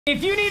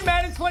If you need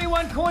Madden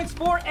 21 coins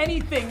for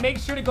anything, make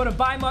sure to go to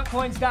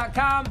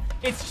buymutcoins.com.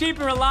 It's cheap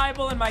and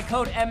reliable, and my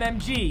code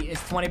MMG is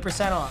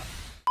 20% off.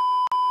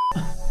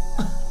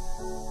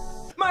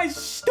 My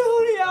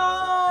studio!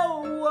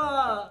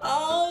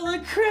 Oh, the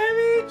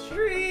creamy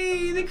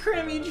tree, the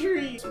creamy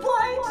tree.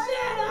 Blind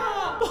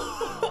Santa!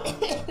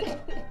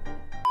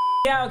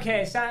 Yeah,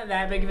 okay, it's not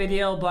that big of a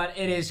deal, but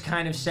it is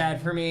kind of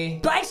sad for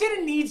me. Black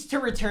Santa needs to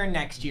return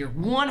next year,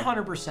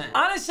 100%.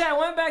 Honestly, I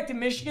went back to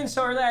Michigan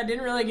so early, I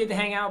didn't really get to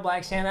hang out with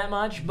Black Santa that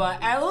much,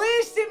 but at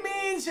least it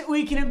means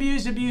we can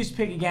abuse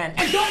pig again.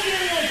 And don't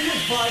get any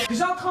ideas, bud,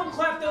 because I'll come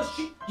clap those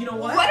cheeks. You know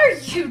what? What are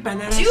you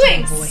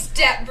doing,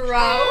 step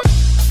bro?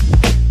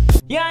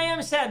 Yeah, I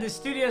am sad. The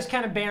studio's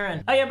kind of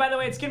barren. Oh yeah, by the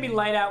way, it's gonna be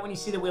light out when you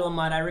see the Wheel of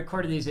Mud. I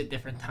recorded these at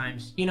different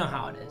times. You know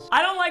how it is.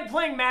 I don't like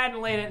playing Madden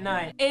late at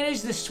night. It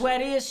is the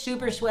sweatiest,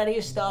 super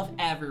sweatiest stuff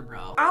ever,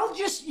 bro. I'll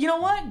just, you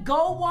know what?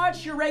 Go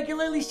watch your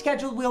regularly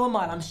scheduled Wheel of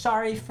Mud. I'm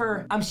sorry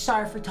for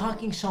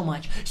talking so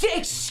much. So,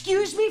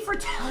 excuse me for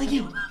telling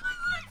you about my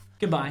life.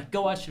 Goodbye.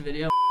 Go watch the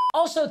video.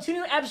 Also, 2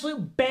 new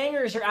absolute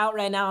bangers are out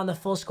right now on the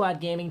Full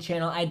Squad Gaming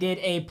channel. I did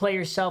a Play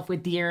Yourself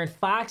with De'Aaron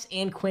Fox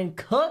and Quinn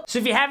Cook. So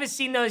if you haven't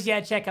seen those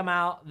yet, check them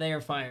out. They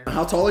are fire.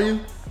 How tall are you?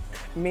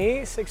 Me,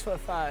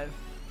 6'5".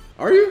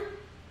 Are you?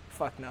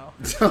 Fuck no.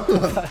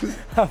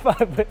 I'm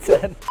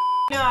 5'10".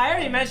 No, I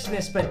already mentioned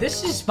this, but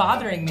this is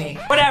bothering me.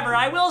 Whatever,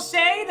 I will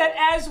say that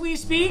as we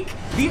speak,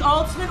 the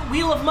ultimate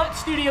Wheel of MUT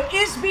studio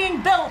is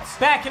being built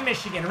back in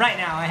Michigan right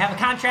now. I have a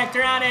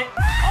contractor on it.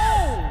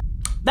 Oh!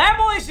 That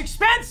boy's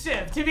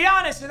expensive, to be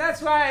honest, and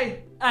that's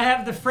why I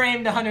have the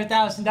framed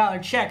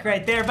 $100,000 check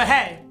right there. But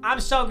hey,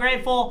 I'm so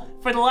grateful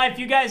for the life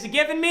you guys have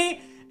given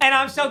me, and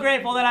I'm so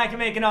grateful that I can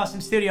make an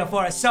awesome studio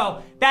for us.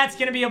 So that's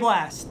gonna be a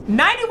blast.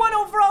 91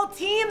 overall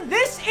team.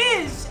 This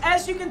is,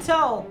 as you can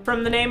tell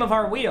from the name of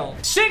our wheel,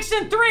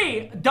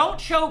 6-3. Don't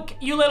choke,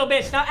 you little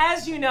bitch. Now,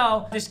 as you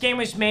know, this game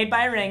was made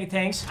by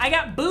orangutans. I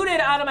got booted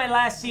out of my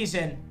last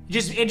season.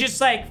 It just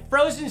like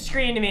frozen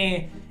screened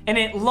me, and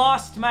it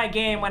lost my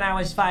game when I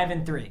was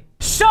 5-3.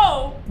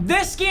 So,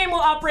 this game will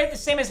operate the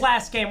same as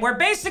last game, where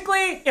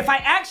basically, if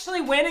I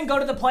actually win and go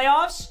to the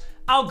playoffs,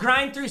 I'll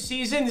grind through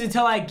seasons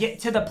until I get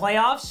to the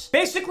playoffs.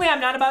 Basically, I'm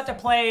not about to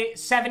play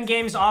 7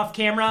 games off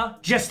camera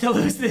just to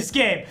lose this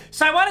game.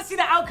 So I want to see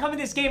the outcome of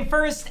this game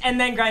first and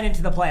then grind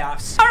into the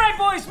playoffs. All right,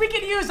 boys, we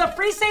can use a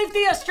free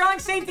safety, a strong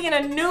safety,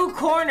 and a new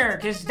corner,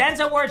 because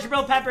Denzel Ward,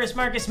 Jabril Peppers,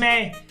 Marcus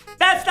May,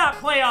 that's not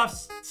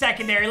playoffs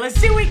secondary. Let's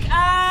see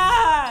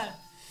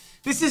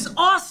this is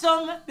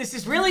awesome. This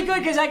is really good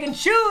because I can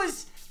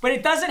choose, but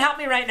it doesn't help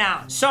me right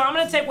now. So I'm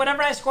gonna take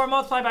whatever I score,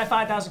 multiply by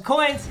 5,000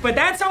 coins, but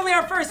that's only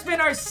our first spin.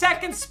 Our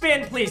second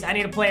spin, please, I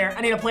need a player. I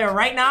need a player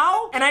right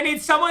now, and I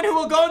need someone who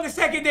will go in the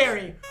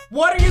secondary.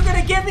 What are you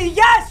gonna give me?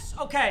 Yes!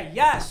 Okay,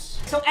 yes.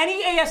 So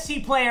any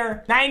AFC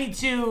player,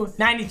 92,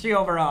 93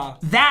 overall,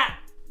 that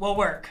will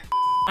work.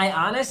 I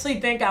honestly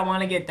think I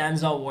want to get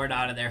Denzel Ward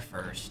out of there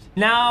first.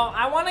 Now,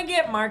 I want to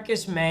get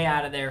Marcus May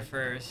out of there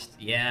first.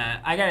 Yeah,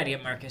 I gotta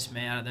get Marcus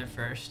May out of there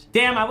first.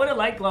 Damn, I would have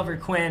liked Glover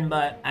Quinn,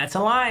 but that's a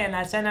lion.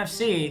 That's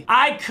NFC.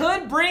 I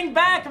could bring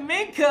back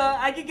Minka.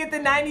 I could get the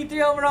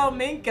 93 overall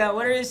Minka.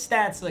 What are his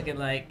stats looking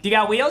like? You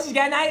got wheels? You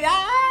got 90?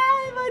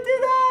 I'm gonna do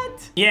that.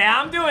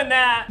 Yeah, I'm doing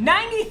that.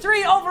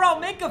 93 overall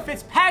Minka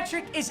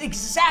Fitzpatrick is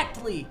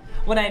exactly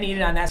what I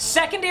needed on that.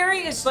 Secondary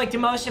is like the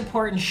most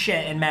important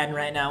shit in Madden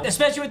right now,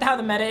 especially with how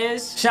the meta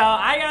is. So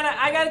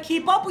I gotta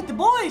keep up with the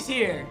boys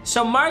here.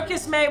 So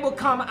Marcus May will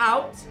come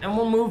out, and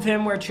we'll move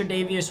him where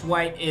Tre'Davious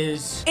White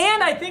is.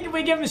 And I think if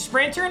we give him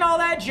Sprinter and all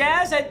that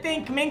jazz, I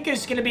think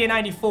Minka's gonna be a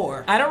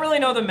 94. I don't really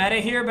know the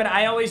meta here, but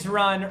I always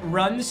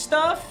run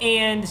stuff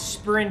and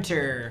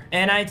Sprinter,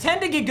 and I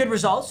tend to get good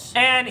results.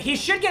 And he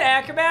should get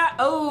Acrobat.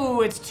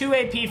 Oh, it's 2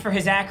 AP for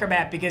his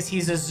Acrobat because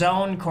he's a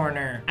zone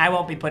corner. I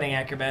won't be putting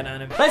Acrobat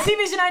on him. Let's see if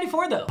he's a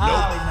 94 though. Oh, he's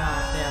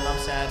not. Damn, I'm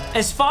sad.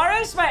 As far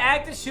as my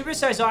active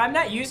superstar, so I'm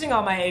not using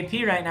all my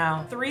AP right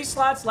now. 3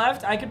 slots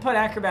left. I could put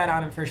Acrobat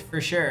on him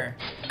for sure.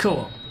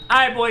 Cool. All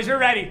right, boys, we're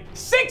ready.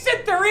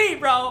 6-3,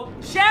 bro.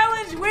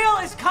 Challenge wheel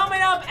is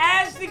coming up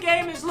as the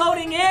game is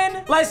loading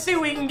in. Let's see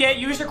what we can get.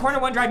 User corner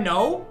 1 drive.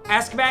 No.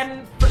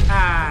 Azkaban.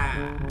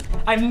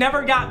 I've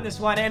never gotten this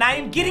one, and I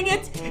am getting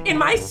it in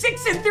my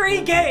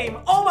 6-3 game.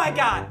 Oh my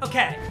God.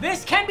 Okay.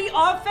 This can be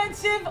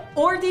offensive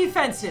or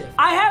defensive.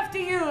 I have to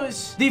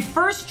use the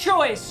first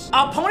choice.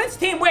 Opponent's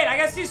team. Wait, I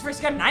gotta see this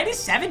first. I got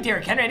 97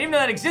 Derrick Henry. I didn't even know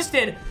that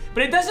existed.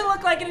 But it doesn't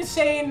look like an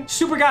insane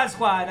Super God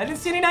squad. I didn't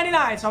see any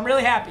 99, so I'm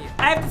really happy.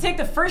 I have to take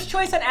the first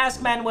choice on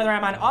Askman, whether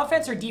I'm on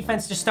offense or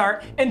defense to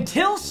start,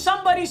 until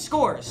somebody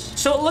scores.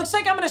 So it looks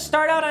like I'm gonna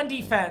start out on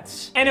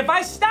defense. And if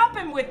I stop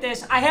him with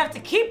this, I have to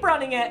keep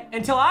running it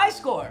until I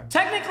score.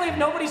 Technically, if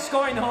nobody's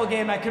scoring the whole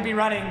game, I could be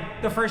running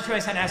the first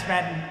choice on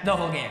Askman the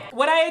whole game.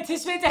 What I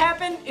anticipate to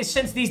happen is,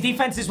 since these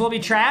defenses will be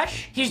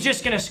trash, he's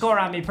just gonna score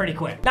on me pretty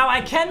quick. Now,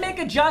 I can make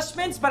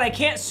adjustments, but I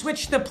can't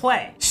switch the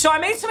play. So I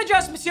made some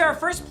adjustments here. Our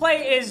first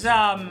play is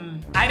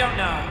I don't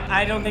know.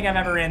 I don't think I've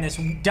ever ran this.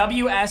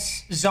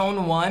 WS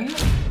Zone 1.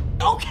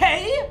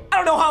 Okay. I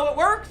don't know how it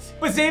worked,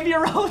 but Xavier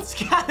Rhodes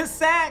got a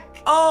sack.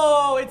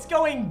 Oh, it's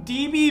going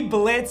DB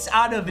blitz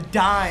out of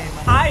dime.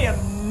 I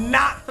am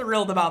not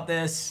thrilled about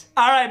this.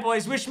 All right,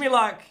 boys, wish me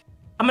luck.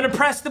 I'm gonna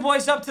press the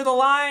boys up to the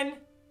line.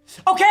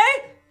 Okay.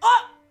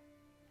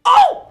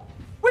 Oh!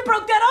 We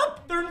broke that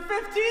up. 3rd and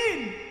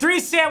 15. 3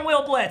 Sam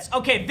Will blitz.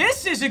 Okay,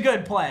 this is a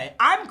good play.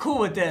 I'm cool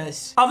with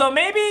this. Although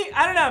maybe,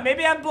 I don't know,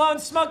 maybe I'm blowing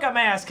smoke up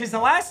my ass because the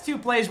last 2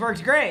 plays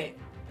worked great.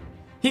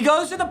 He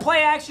goes to the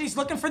play action. He's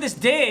looking for this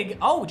dig.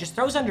 Oh, just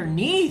throws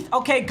underneath.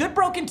 Okay, good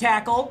broken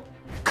tackle.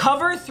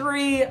 Cover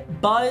 3,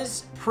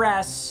 buzz,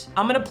 press.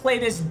 I'm gonna play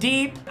this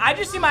deep. I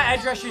just need my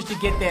edge rushers to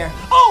get there.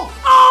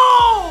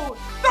 Oh!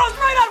 Throws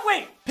right on.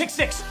 Wait, pick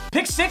 6.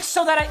 Pick 6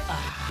 so that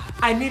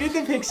I needed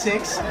the pick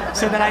 6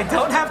 so that I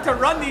don't have to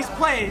run these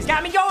plays.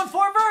 Got me going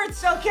 4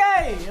 verts.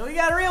 Okay, we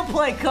got a real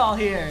play call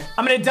here.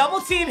 I'm gonna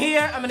double team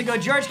here. I'm gonna go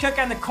George Cook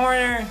on the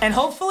corner and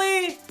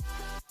hopefully,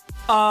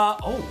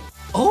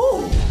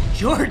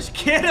 George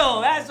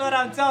Kittle. That's what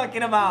I'm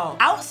talking about.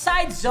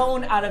 Outside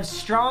zone out of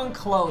strong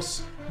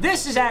close.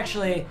 This is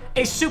actually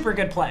a super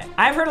good play.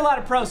 I've heard a lot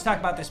of pros talk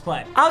about this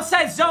play.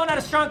 Outside zone out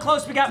of strong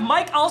close. We got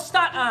Mike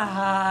Alstott.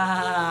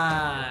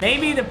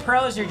 Maybe the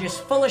pros are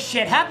just full of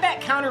shit.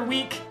 Halfback counter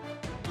weak.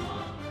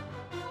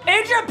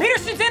 Adrian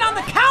Peterson's in on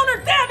the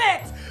counter, damn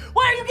it!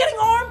 Why are you getting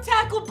arm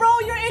tackled, bro?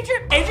 You're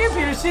Adrian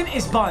Peterson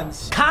is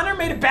buns. Connor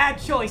made a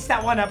bad choice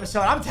that one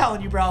episode. I'm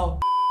telling you, bro.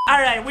 All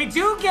right, we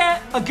do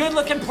get a good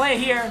looking play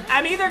here.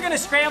 I'm either gonna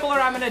scramble or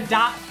I'm gonna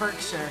dot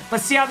Ferkser.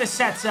 Let's see how this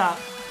sets up.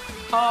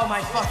 Oh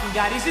my fucking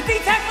God, he's a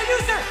D-tackle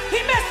user.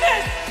 He missed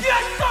it.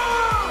 Yes,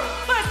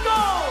 sir. Let's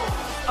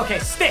go. Okay,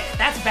 stick,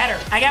 that's better.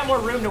 I got more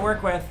room to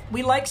work with.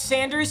 We like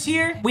Sanders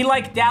here. We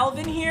like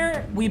Dalvin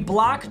here. We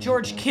block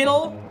George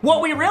Kittle.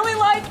 What we really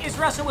like is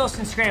Russell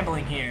Wilson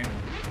scrambling here.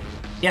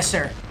 Yes,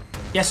 sir.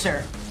 Yes,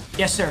 sir.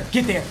 Yes, sir.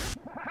 Get there.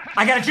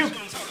 I got a juke.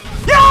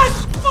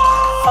 Yes!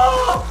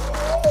 Oh!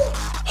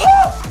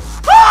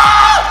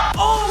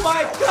 Oh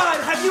my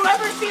God, have you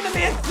ever seen a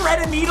man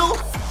thread a needle?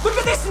 Look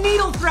at this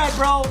needle thread,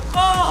 bro.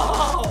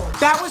 Oh,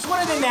 that was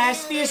one of the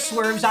nastiest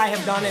swerves I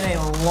have done in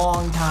a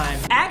long time.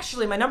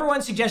 Actually, my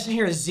 #1 suggestion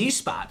here is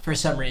Z-spot for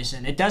some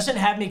reason. It doesn't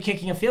have me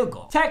kicking a field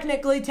goal.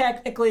 Technically,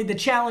 the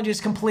challenge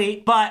is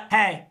complete, but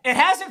hey, it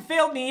hasn't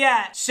failed me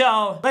yet.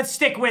 So let's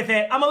stick with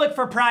it. I'm gonna look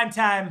for prime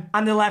time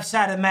on the left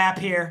side of the map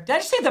here. Did I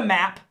just say the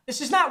map?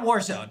 This is not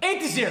Warzone.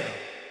 8-0.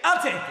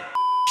 I'll take it.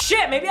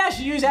 Shit, maybe I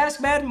should use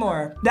Ask Madden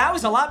more. That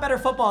was a lot better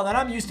football than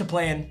I'm used to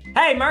playing.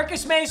 Hey,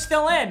 Marcus May's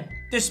still in,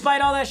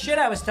 despite all that shit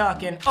I was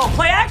talking. Oh,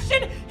 play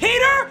action,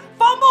 heater,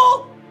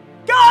 fumble,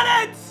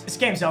 got it! This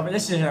game's over,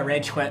 this is a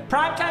rage quit.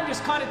 Primetime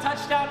just caught a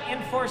touchdown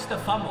and forced a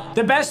fumble.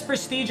 The best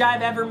prestige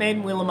I've ever made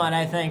in Wheel of Mud,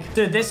 I think.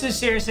 Dude, this is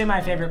seriously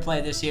my favorite play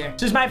this year.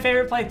 This was my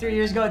favorite play 3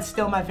 years ago, it's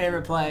still my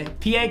favorite play.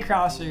 PA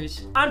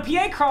crossers. On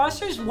PA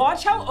crossers,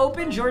 watch how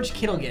open George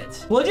Kittle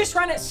gets. We'll just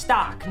run it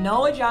stock.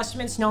 No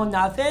adjustments, no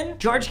nothing.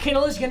 George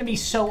Kittle is gonna be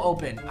so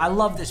open. I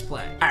love this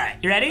play. All right,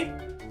 you ready?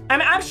 I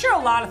mean, I'm sure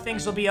a lot of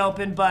things will be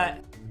open, but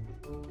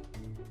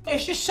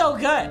it's just so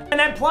good. And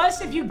then plus,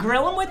 if you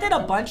grill them with it a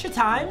bunch of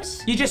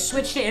times, you just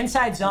switch to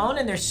inside zone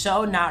and they're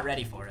so not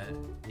ready for it.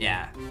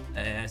 Yeah,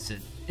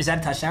 is that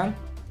a touchdown?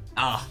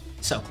 Oh,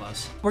 so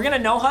close. We're gonna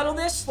no huddle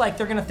this, like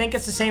they're gonna think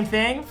it's the same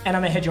thing, and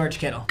I'm gonna hit George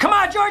Kittle. Come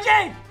on,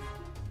 Georgie!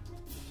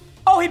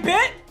 Oh, he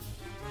bit?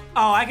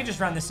 Oh, I can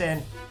just run this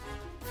in.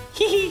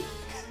 Hee.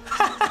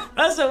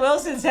 Russell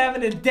Wilson's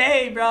having a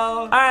day, bro.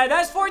 All right,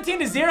 that's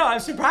 14-0. I'm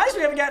surprised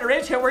we haven't gotten a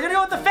rage hit. We're gonna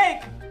go with the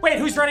fake. Wait,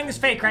 who's running this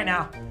fake right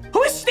now?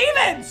 Who is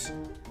Stevens?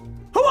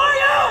 Who are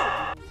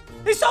you?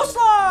 He's so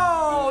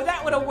slow.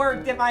 That would have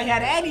worked if I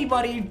had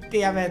anybody,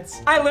 damn it.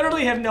 I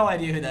literally have no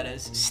idea who that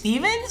is.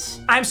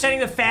 Stevens? I'm sending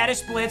the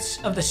fattest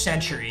blitz of the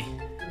century.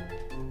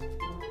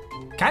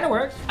 Kind of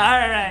worked. All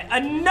right,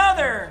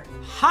 another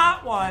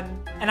hot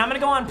one. And I'm gonna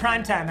go on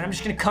primetime and I'm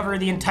just gonna cover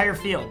the entire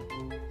field.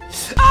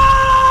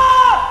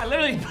 Ah!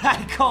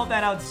 I called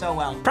that out so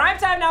well.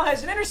 Primetime now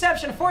has an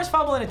interception, a forced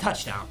fumble, and a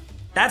touchdown.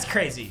 That's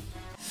crazy.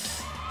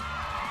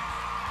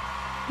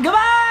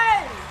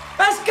 Goodbye!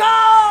 Let's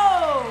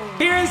go!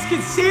 Here is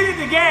conceded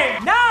the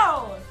game.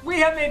 No! We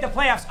have made the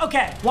playoffs.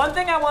 Okay, one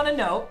thing I want to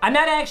note, I'm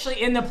not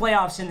actually in the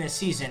playoffs in this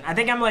season. I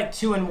think I'm like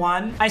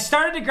 2-1. I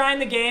started to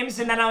grind the games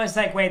and then I was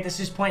like, wait, this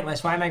is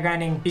pointless. Why am I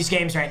grinding these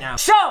games right now?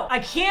 So I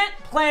can't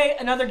play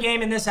another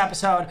game in this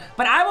episode,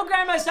 but I will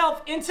grind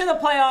myself into the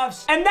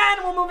playoffs and then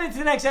we'll move into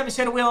the next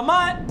episode of Wheel of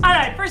Mud. All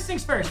right, first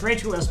things first,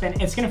 Rachel wheel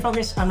spin. It's gonna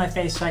focus on my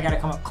face, so I gotta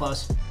come up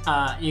close.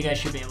 You guys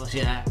should be able to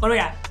see that. What do we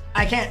got?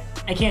 I can't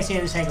see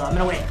at this angle. I'm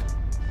gonna wait.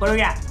 What do we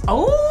got?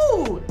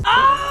 Oh!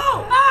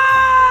 Oh!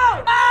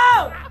 Oh!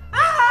 Oh!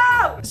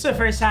 Oh! This is the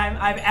first time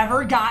I've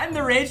ever gotten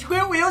the Rage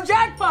Quit Wheel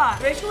Jackpot.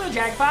 Rage Quit Wheel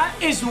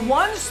Jackpot is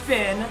 1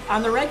 spin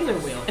on the regular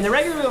wheel. And the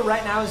regular wheel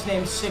right now is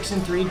named 6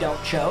 and 3,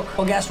 don't choke.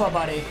 Well, guess what,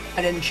 buddy?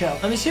 I didn't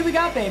choke. Let me see what we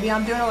got, baby.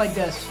 I'm doing it like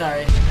this.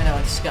 Sorry. I know,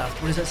 it's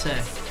scuffed. What does that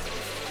say?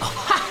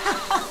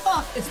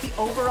 It's the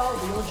overall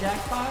wheel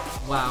jackpot.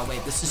 Wow,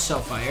 wait, this is so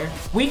fire.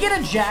 We get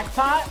a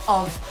jackpot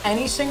of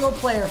any single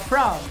player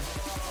from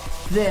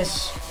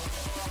this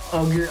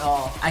Ogre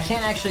all. I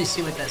can't actually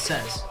see what that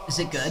says. Is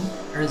it good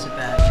or is it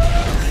bad?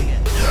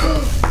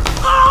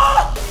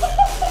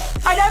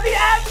 I got the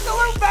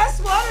absolute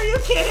best one. Are you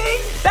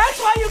kidding? That's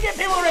why you get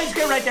Payroll Rage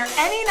Good right there.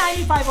 Any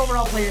 95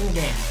 overall player in the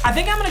game. I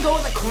think I'm gonna go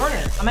with a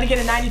corner. I'm gonna get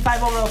a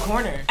 95 overall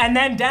corner. And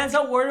then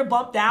Denzel were to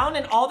bump down,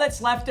 and all that's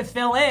left to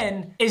fill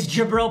in is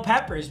Jabril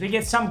Peppers. We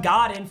get some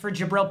god in for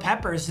Jabril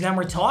Peppers, and then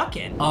we're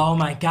talking. Oh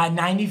my God,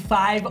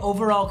 95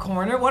 overall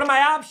corner. What are my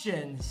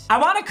options? I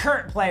want a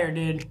current player,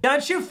 dude.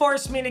 Don't you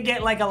force me to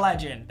get like a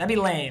legend. That'd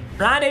be lame.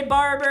 Rondé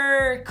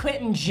Barber,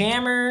 Quentin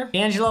Jammer,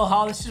 Angelo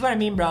Hall. This is what I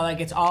mean, bro. Like,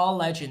 it's all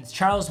legends.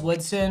 Charles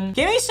Woodson.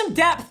 Give me some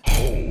depth.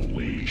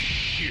 Holy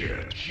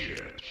shit.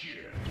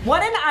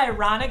 What an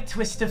ironic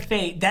twist of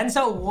fate.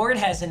 Denzel Ward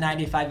has a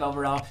 95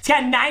 overall. He's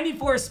got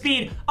 94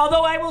 speed.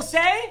 Although I will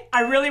say,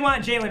 I really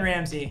want Jalen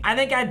Ramsey. I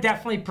think I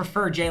definitely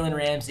prefer Jalen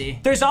Ramsey.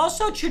 There's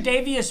also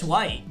Tre'Davious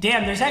White.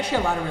 Damn, there's actually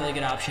a lot of really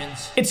good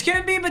options. It's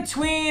gonna be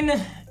between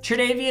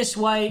Tre'Davious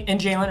White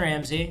and Jalen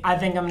Ramsey. I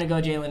think I'm gonna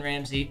go Jalen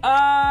Ramsey.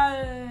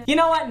 You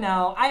know what?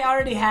 No, I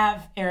already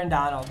have Aaron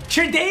Donald.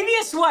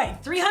 Tre'Davious White,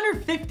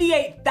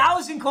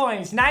 358,000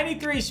 coins,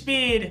 93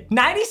 speed,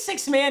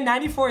 96 man,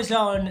 94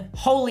 zone.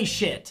 Holy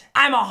shit.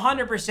 I'm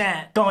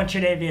 100% going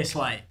Tre'Davious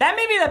White. That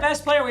may be the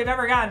best player we've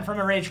ever gotten from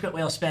a Rage Quit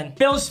Wheel Spin.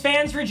 Bills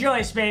fans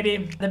rejoice,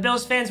 baby. The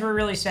Bills fans were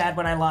really sad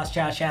when I lost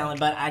Josh Allen,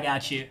 but I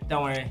got you.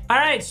 Don't worry. All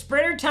right,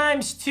 Sprinter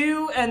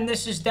 ×2, and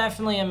this is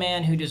definitely a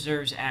man who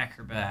deserves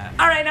Acrobat.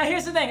 All right, now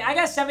here's the thing. I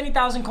got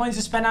 70,000 coins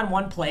to spend on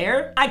one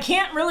player. I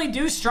can't really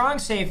do strong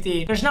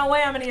safety. There's no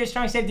way I'm gonna get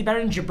strong safety better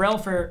than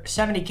Jabril for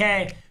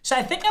 70K. So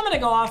I think I'm gonna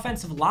go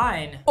offensive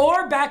line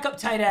or backup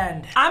tight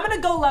end. I'm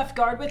gonna go left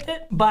guard with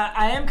it, but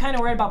I am kind of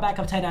worried about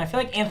backup tight end. I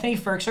feel like Anthony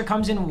Ferkser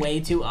comes in way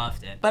too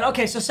often. But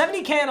okay, so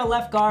 70K on a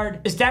left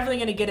guard is definitely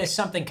gonna get us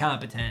something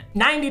competent.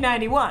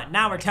 90-91,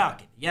 now we're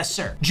talking. Yes,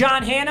 sir.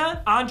 John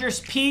Hanna, Andres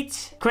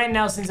Pete, Quentin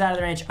Nelson's out of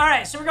the range. All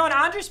right, so we're going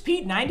Andres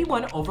Pete,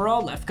 91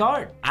 overall left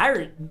guard.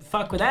 I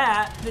fuck with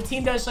that. The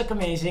team does look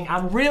amazing.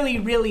 I'm really,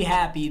 really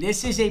happy.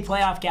 This is a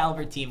playoff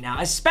caliber team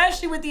now,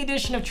 especially with the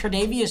addition of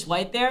Tre'Davious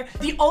White there.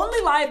 The only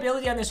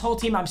liability on this whole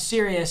team, I'm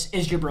serious,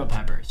 is Jabril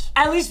Peppers.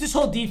 At least this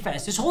whole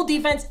defense. This whole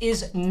defense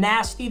is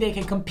nasty. They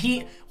can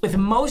compete with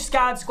most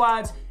God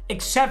squads,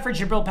 except for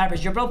Jabril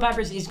Peppers. Jabril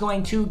Peppers is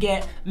going to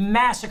get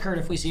massacred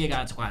if we see a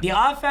God squad. The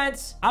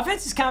offense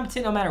is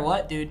competent no matter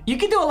what, dude. You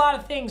can do a lot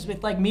of things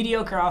with like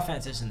mediocre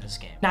offenses in this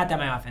game. Not that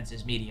my offense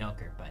is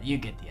mediocre, but you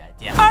get the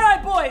idea. All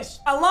right,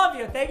 boys, I love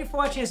you. Thank you for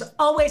watching. As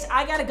always,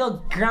 I gotta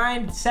go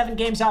grind 7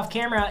 games off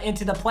camera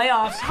into the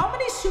playoffs. How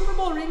many Super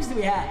Bowl rings do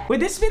we have? Would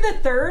this be the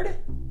third?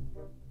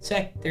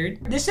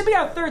 Third? This should be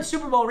our 3rd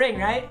Super Bowl ring,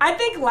 right? I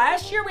think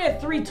last year we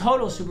had 3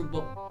 total Super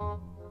Bowl.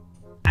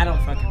 I don't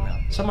fucking know.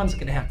 Someone's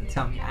gonna have to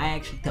tell me. I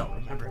actually don't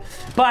remember.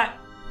 But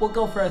we'll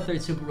go for our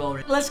 3rd Super Bowl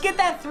ring. Let's get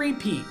that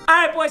 3-peat. All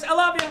right, boys, I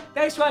love you.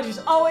 Thanks for watching.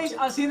 As always,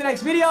 I'll see you in the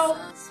next video.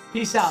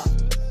 Peace out.